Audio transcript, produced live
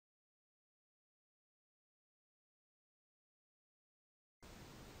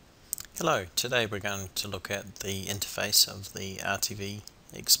Hello, today we're going to look at the interface of the RTV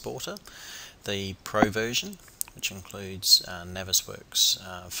Xporter, the Pro version, which includes Navisworks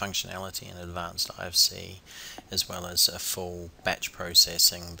functionality and advanced IFC, as well as a full batch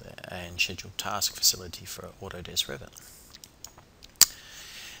processing and scheduled task facility for Autodesk Revit.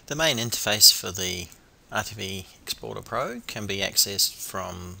 The main interface for the RTV Xporter Pro can be accessed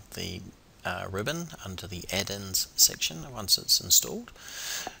from the ribbon under the add-ins section once it's installed.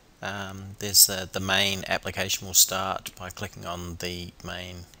 There's the main application will start by clicking on the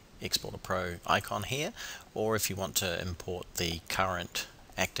main Xporter Pro icon here, or if you want to import the current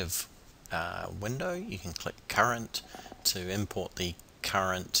active window, you can click current to import the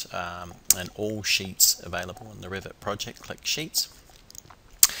current and all sheets available in the Revit project. Click sheets,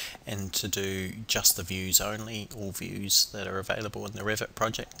 and to do just the views only, all views that are available in the Revit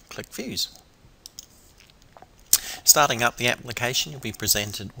project, click views. Starting up the application, you'll be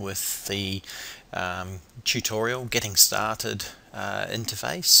presented with the tutorial getting started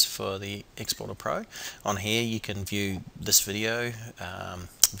interface for the Xporter Pro. On here you can view this video,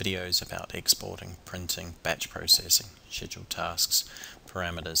 videos about exporting, printing, batch processing, scheduled tasks,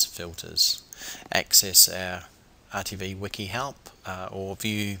 parameters, filters, access our RTV wiki help, or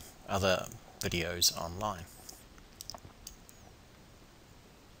view other videos online.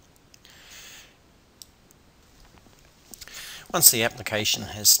 Once the application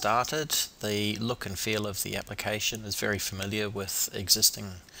has started, the look and feel of the application is very familiar with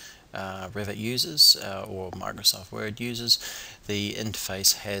existing Revit users or Microsoft Word users. The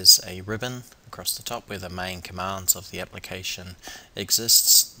interface has a ribbon across the top where the main commands of the application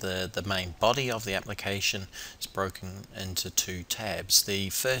exists. The main body of the application is broken into two tabs. The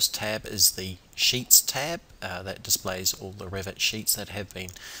first tab is the Sheets tab that displays all the Revit sheets that have been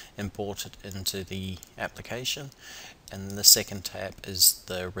imported into the application, and the second tab is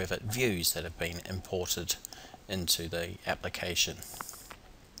the Revit views that have been imported into the application.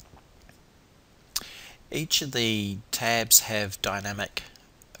 Each of the tabs have dynamic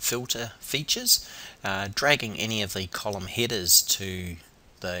filter features. Dragging any of the column headers to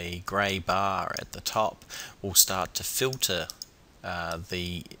the grey bar at the top will start to filter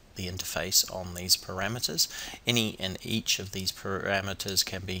the interface on these parameters. Any and each of these parameters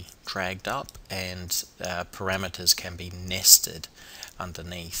can be dragged up, and parameters can be nested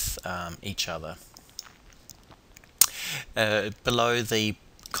underneath each other. Below the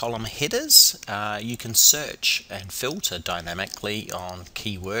column headers, you can search and filter dynamically on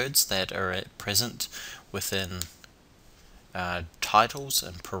keywords that are present within titles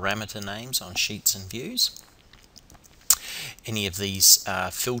and parameter names on sheets and views. Any of these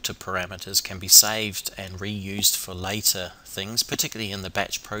filter parameters can be saved and reused for later things, particularly in the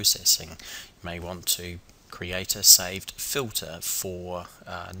batch processing. You may want to create a saved filter for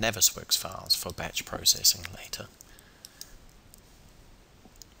Navisworks files for batch processing later.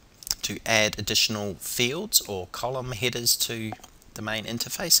 To add additional fields or column headers to the main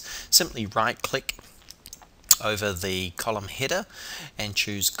interface, simply right click over the column header and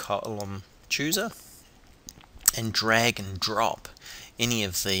choose Column Chooser, and drag and drop any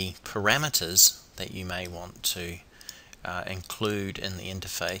of the parameters that you may want to include in the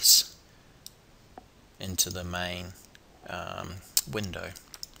interface into the main window,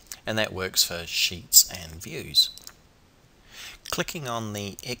 and that works for sheets and views. Clicking on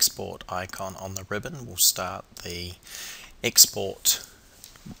the export icon on the ribbon will start the export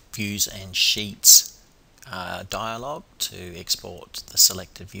views and sheets dialog to export the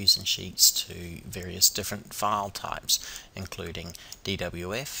selected views and sheets to various different file types, including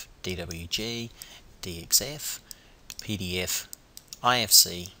DWF, DWG, DXF, PDF,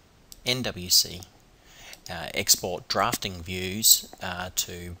 IFC, NWC, export drafting views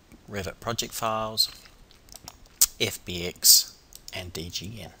to Revit project files, FBX, and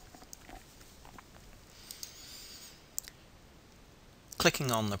DGN.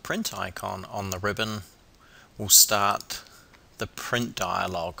 Clicking on the print icon on the ribbon will start the print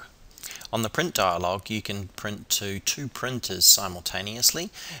dialog. On the print dialog, you can print to two printers simultaneously,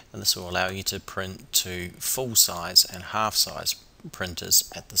 and this will allow you to print to full size and half size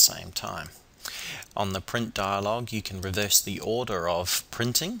printers at the same time. On the print dialog, you can reverse the order of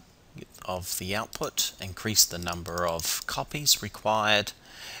printing of the output, increase the number of copies required,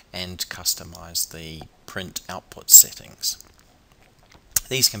 and customize the print output settings.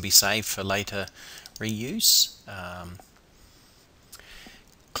 These can be saved for later reuse.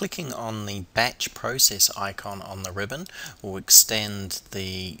 Clicking on the batch process icon on the ribbon will extend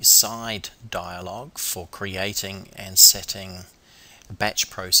the side dialog for creating and setting batch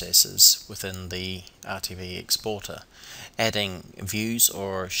processes within the RTV Exporter. Adding views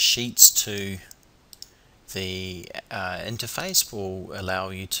or sheets to the interface will allow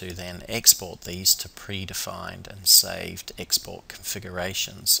you to then export these to predefined and saved export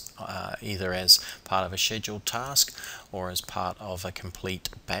configurations, either as part of a scheduled task or as part of a complete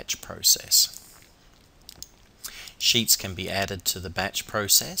batch process. Sheets can be added to the batch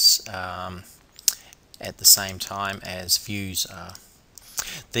process at the same time as views are.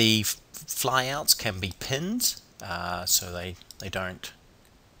 The flyouts can be pinned so they don't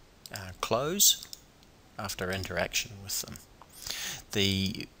close after interaction with them.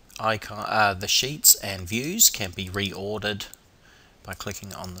 The sheets and views can be reordered by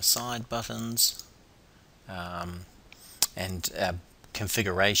clicking on the side buttons, and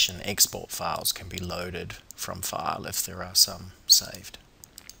configuration export files can be loaded from file if there are some saved.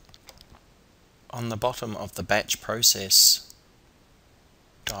 On the bottom of the batch process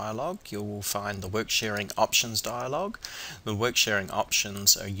dialog, you will find the work sharing options dialog. The work sharing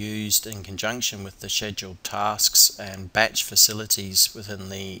options are used in conjunction with the scheduled tasks and batch facilities within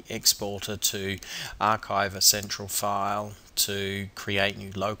the exporter to archive a central file, to create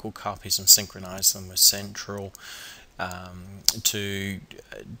new local copies and synchronize them with central, to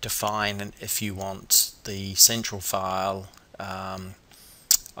define if you want the central file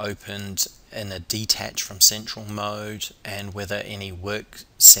opened in a detach from central mode, and whether any work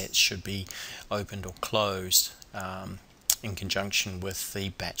sets should be opened or closed in conjunction with the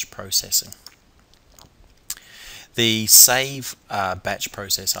batch processing. The save batch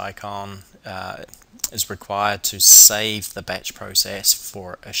process icon is required to save the batch process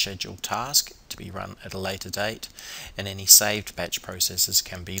for a scheduled task to be run at a later date, and any saved batch processes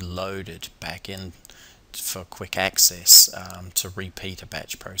can be loaded back in for quick access to repeat a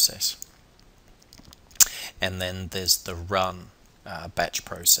batch process. And then there's the run batch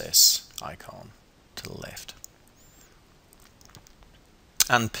process icon to the left.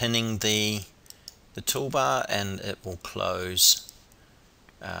 Unpinning the toolbar, and it will close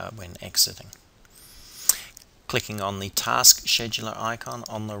when exiting. Clicking on the task scheduler icon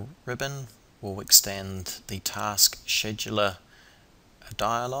on the ribbon will extend the task scheduler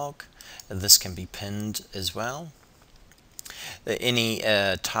dialog. This can be pinned as well. Any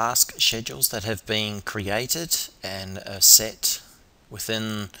task schedules that have been created and are set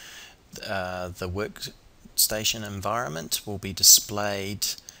within the workstation environment will be displayed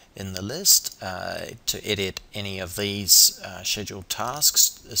in the list. To edit any of these scheduled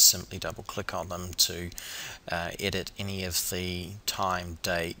tasks, simply double click on them to edit any of the time,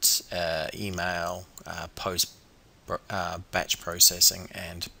 date, email, post batch processing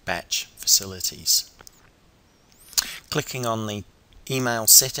and batch facilities. Clicking on the email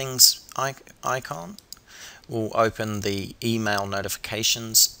settings icon will open the email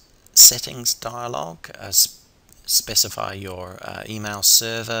notifications settings dialog. Specify your email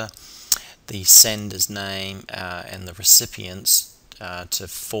server, the sender's name, and the recipients to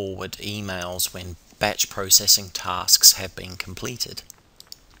forward emails when batch processing tasks have been completed.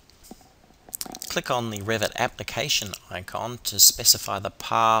 Click on the Revit application icon to specify the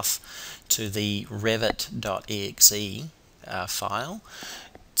path to the revit.exe file,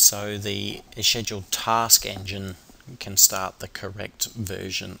 so the scheduled task engine can start the correct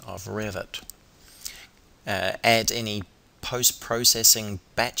version of Revit. Add any post-processing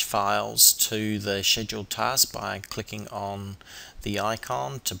batch files to the scheduled task by clicking on the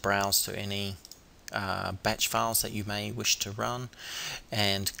icon to browse to any batch files that you may wish to run,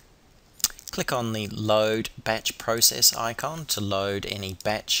 and click on the load batch process icon to load any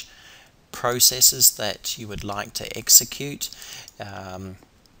batch processes that you would like to execute.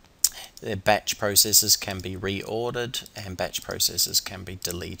 The batch processes can be reordered and batch processes can be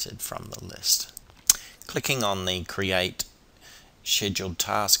deleted from the list. Clicking on the create scheduled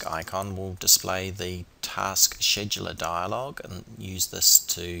task icon will display the task scheduler dialog, and use this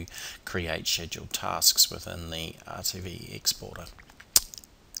to create scheduled tasks within the RTV Exporter.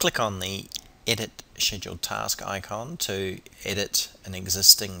 Click on the edit scheduled task icon to edit an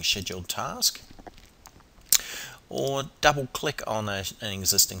existing scheduled task, or double click on an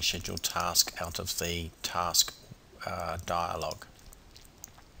existing scheduled task out of the task dialog.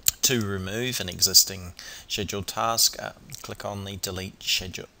 To remove an existing scheduled task, click on the delete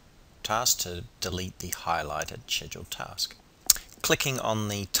scheduled task to delete the highlighted scheduled task. Clicking on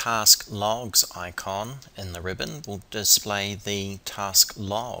the task logs icon in the ribbon will display the task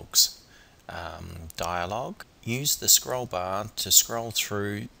logs dialog. Use the scroll bar to scroll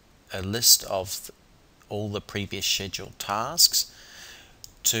through a list of all the previous scheduled tasks.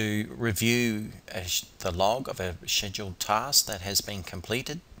 To review the log of a scheduled task that has been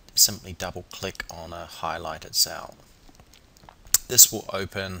completed, simply double click on a highlighted cell. This will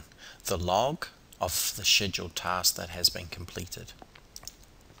open the log of the scheduled task that has been completed.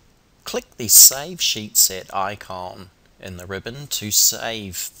 Click the Save Sheet Set icon in the ribbon to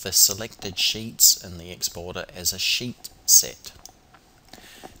save the selected sheets in the exporter as a sheet set.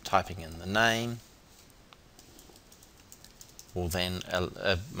 Typing in the name will then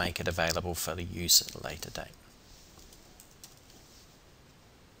make it available for the use at a later date.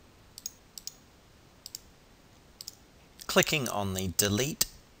 Clicking on the Delete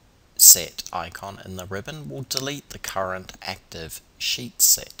Set icon in the ribbon will delete the current active sheet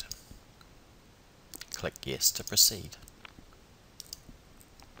set. Click Yes to proceed.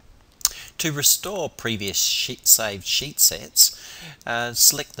 To restore previous saved sheet sets,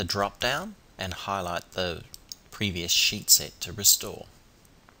 select the drop-down and highlight the previous sheet set to restore.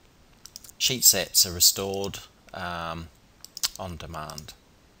 Sheet sets are restored on demand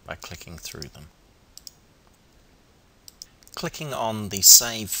by clicking through them. Clicking on the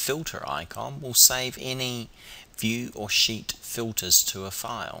Save Filter icon will save any view or sheet filters to a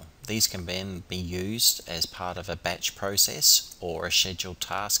file. These can then be used as part of a batch process or a scheduled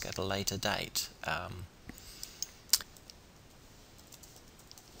task at a later date.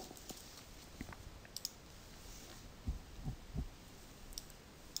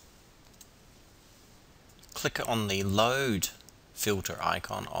 Click on the Load Filter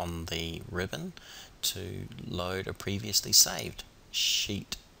icon on the ribbon to load a previously saved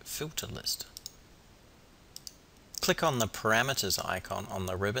sheet filter list. Click on the Parameters icon on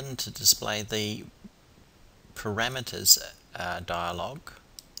the ribbon to display the parameters dialog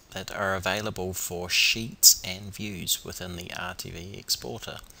that are available for sheets and views within the RTV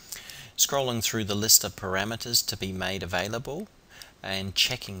Exporter. Scrolling through the list of parameters to be made available and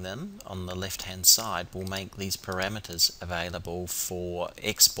checking them on the left hand side will make these parameters available for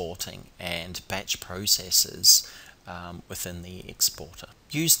exporting and batch processes within the exporter.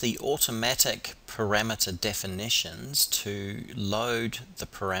 Use the automatic parameter definitions to load the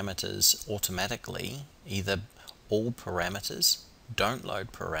parameters automatically, either all parameters, don't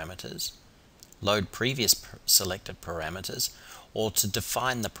load parameters, load previous selected parameters, or to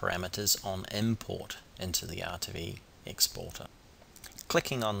define the parameters on import into the RTV Exporter.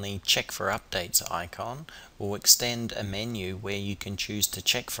 Clicking on the Check for Updates icon will extend a menu where you can choose to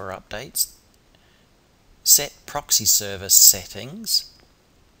check for updates, set proxy service settings,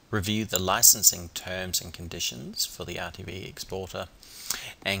 review the licensing terms and conditions for the RTV Exporter,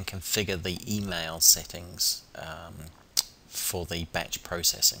 and configure the email settings for the batch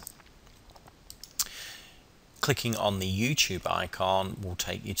processing. Clicking on the YouTube icon will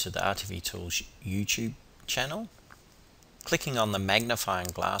take you to the RTV Tools YouTube channel. Clicking on the magnifying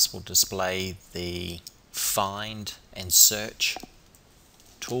glass will display the Find and Search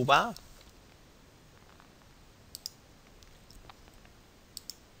toolbar.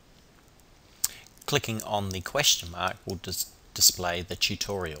 Clicking on the question mark will display the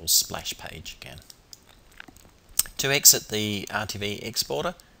Tutorials splash page again. To exit the RTV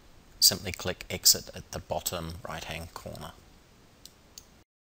Exporter, simply click Exit at the bottom right hand corner.